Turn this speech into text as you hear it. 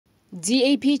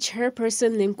DAP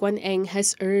chairperson Lim Guan Eng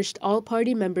has urged all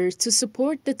party members to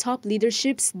support the top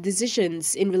leadership's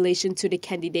decisions in relation to the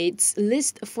candidates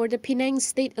list for the Penang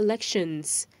state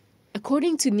elections.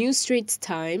 According to New Straits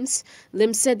Times,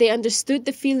 Lim said they understood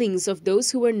the feelings of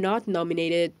those who were not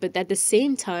nominated, but at the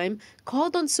same time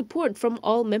called on support from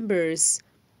all members.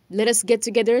 "Let us get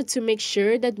together to make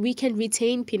sure that we can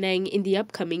retain Penang in the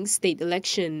upcoming state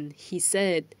election," he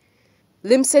said.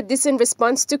 Lim said this in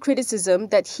response to criticism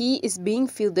that he is being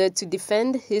fielded to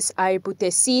defend his Air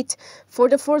Putih seat for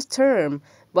the fourth term,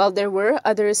 while there were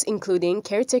others including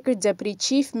caretaker Deputy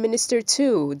Chief Minister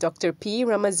 2, Dr. P.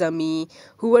 Ramazami,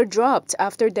 who were dropped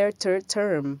after their third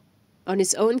term. On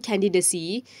his own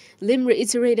candidacy, Lim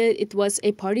reiterated it was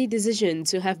a party decision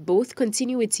to have both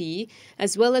continuity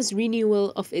as well as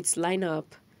renewal of its lineup.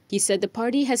 He said the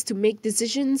party has to make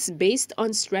decisions based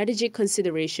on strategic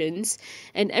considerations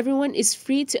and everyone is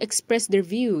free to express their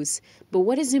views, but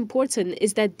what is important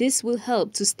is that this will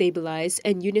help to stabilize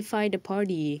and unify the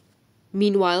party.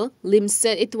 Meanwhile, Lim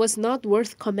said it was not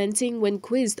worth commenting when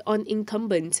quizzed on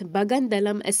incumbent Bagan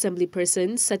Dalam Assembly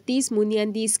person Satish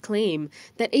Munyandi's claim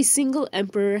that a single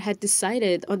emperor had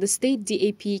decided on the state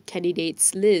DAP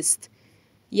candidates list.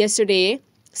 Yesterday,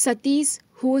 Satish,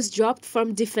 who was dropped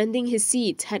from defending his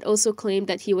seat, had also claimed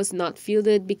that he was not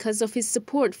fielded because of his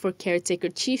support for caretaker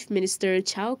Chief Minister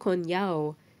Chow Kon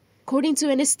Yeow. According to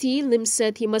NST, Lim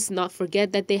said he must not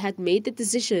forget that they had made the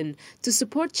decision to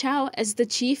support Chow as the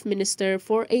Chief Minister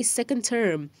for a second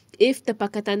term if the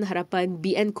Pakatan Harapan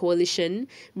BN coalition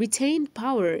retained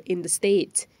power in the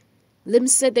state. Lim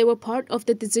said they were part of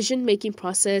the decision-making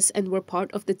process and were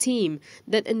part of the team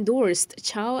that endorsed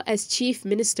Chow as Chief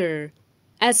Minister.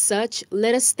 As such,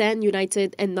 let us stand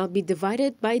united and not be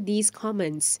divided by these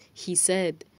comments, he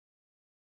said.